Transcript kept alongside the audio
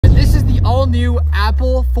all new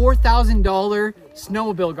Apple $4,000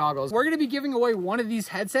 snowmobile goggles. We're gonna be giving away one of these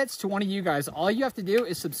headsets to one of you guys. All you have to do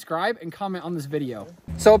is subscribe and comment on this video.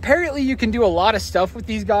 So apparently you can do a lot of stuff with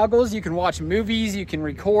these goggles. You can watch movies, you can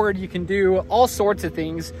record, you can do all sorts of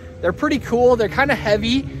things. They're pretty cool, they're kind of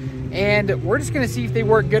heavy, and we're just gonna see if they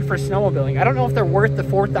work good for snowmobiling. I don't know if they're worth the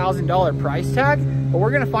 $4,000 price tag, but we're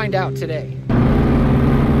gonna find out today.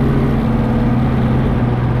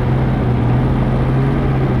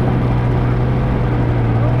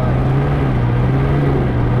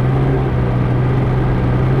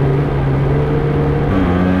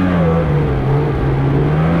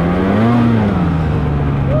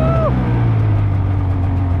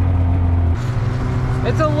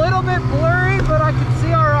 It's a little bit blurry, but I can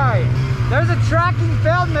see all right. There's a tracking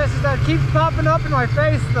failed message that keeps popping up in my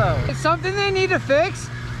face though. Something they need to fix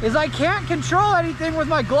is I can't control anything with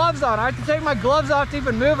my gloves on. I have to take my gloves off to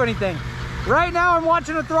even move anything. Right now I'm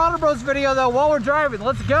watching a Throttle Bros video though while we're driving.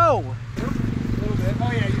 Let's go. A little bit.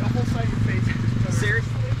 Oh yeah, the whole side of your face.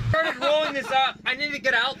 Seriously? I started rolling this up. I need to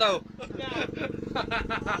get out though.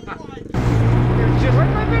 Where'd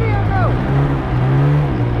my video go?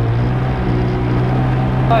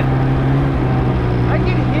 I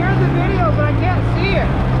can hear the video, but I can't see it.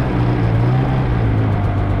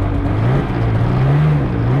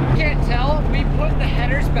 Can't tell, we put the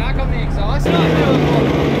headers back on the exhaust. I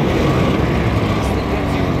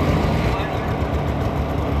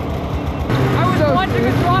was watching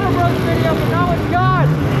a Throttle Bros video, but now it's gone.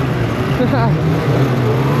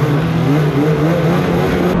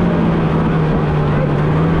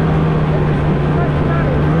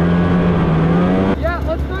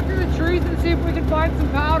 Let's go through the trees and see if we can find some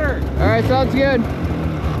powder. All right, sounds good.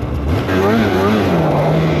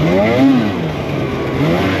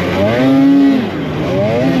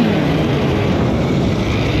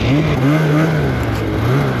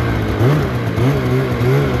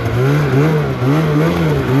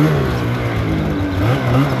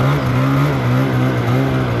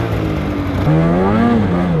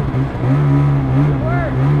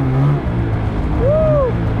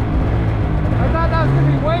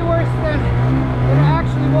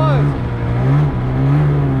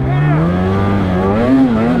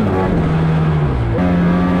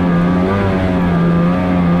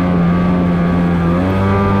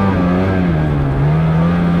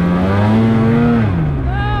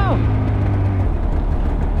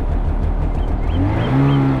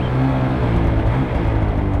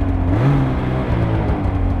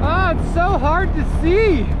 Hard to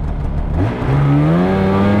see.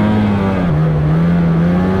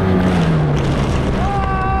 Oh!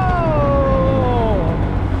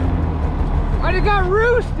 I just got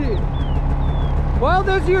roosted. Well,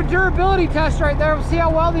 those are your durability tests right there. We'll see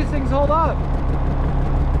how well these things hold up.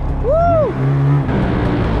 Woo!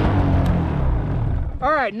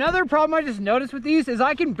 All right, another problem I just noticed with these is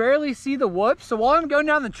I can barely see the whoops. So while I'm going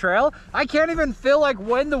down the trail, I can't even feel like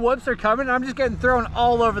when the whoops are coming. I'm just getting thrown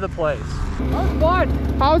all over the place. That was fun.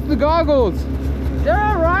 How's the goggles? They're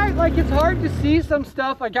all right. Like, it's hard to see some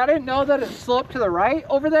stuff. Like, I didn't know that it sloped to the right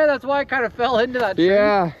over there. That's why I kind of fell into that tree.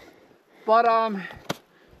 Yeah. But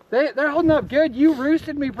they're holding up good. You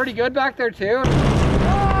roosted me pretty good back there too.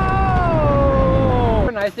 Oh!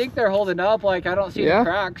 And I think they're holding up. Like, I don't see any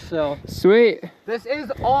cracks. So sweet. This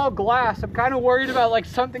is all glass. I'm kind of worried about like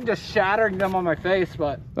something just shattering them on my face,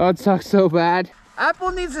 but oh, it sucks so bad.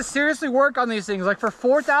 Apple needs to seriously work on these things. Like, for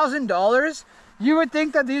 $4,000, you would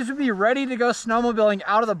think that these would be ready to go snowmobiling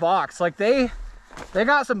out of the box. Like, they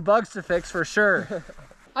got some bugs to fix for sure.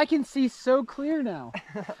 I can see so clear now.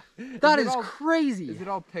 That is crazy. Is it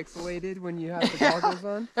all pixelated when you have the goggles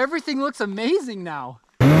on? Everything looks amazing now.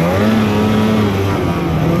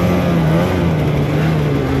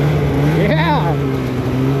 Yeah.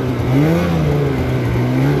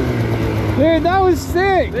 Dude, that was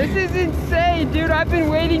sick. This is insane, dude. I've been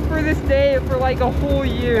waiting for this day for like a whole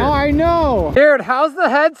year. Oh, I know. Dude, how's the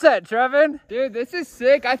headset, Trevin? Dude, this is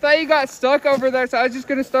sick. I thought you got stuck over there, so I was just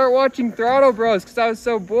gonna start watching Throttle Bros because I was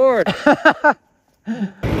so bored.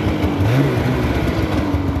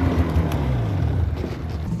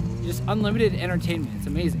 Just unlimited entertainment. It's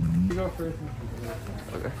amazing. You go first.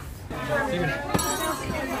 Okay. Dude,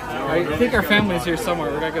 I think our family's here somewhere.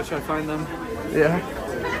 We gotta go try to find them. Yeah.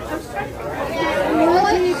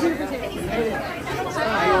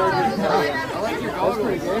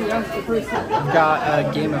 I've got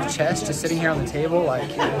a game of chess just sitting here on the table. Like,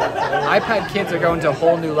 iPad kids are going to a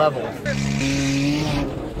whole new level.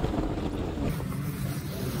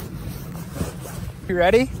 You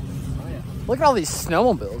ready? Oh, yeah. Look at all these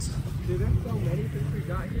snowmobiles. Dude, there's so many things we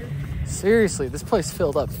got here. Seriously, this place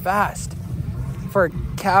filled up fast. for a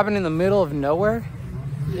cabin in the middle of nowhere,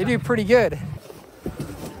 they do pretty good.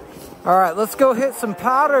 All right, let's go hit some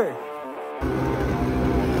powder.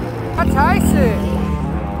 Hi, Tyson.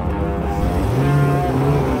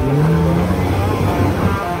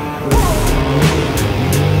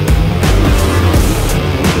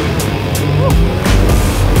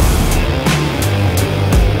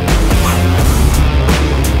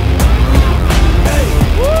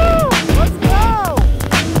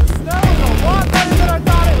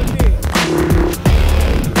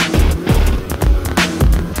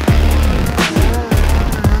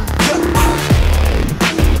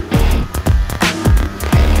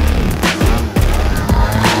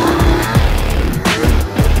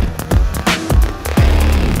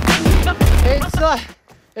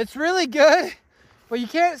 It's really good, but you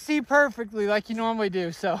can't see perfectly like you normally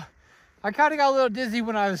do. So I kind of got a little dizzy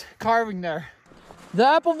when I was carving there. The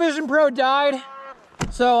Apple Vision Pro died.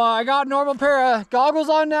 So I got a normal pair of goggles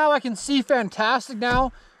on now. I can see fantastic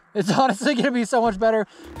now. It's honestly gonna be so much better.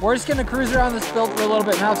 We're just gonna cruise around this field for a little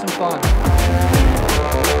bit and have some fun.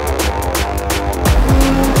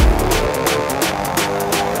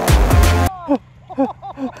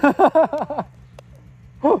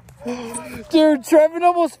 Dude, Trevin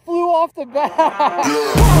almost flew off the back.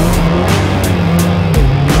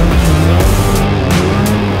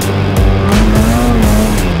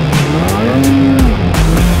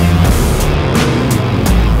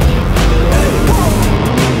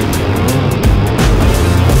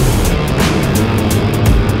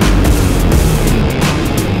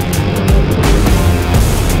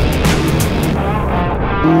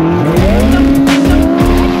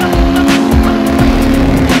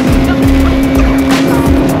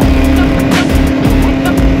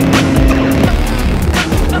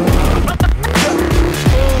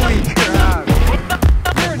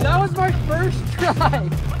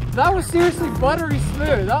 That was seriously buttery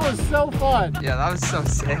smooth. That was so fun. Yeah, that was so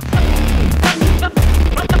sick.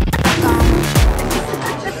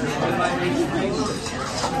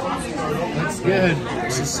 That's good.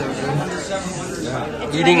 This is so good.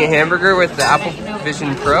 Yeah. Eating a hamburger with the Apple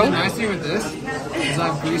Vision Pro. The nice thing with this is I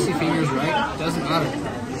have greasy fingers, right? Doesn't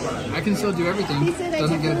matter. I can still do everything.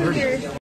 Doesn't get dirty.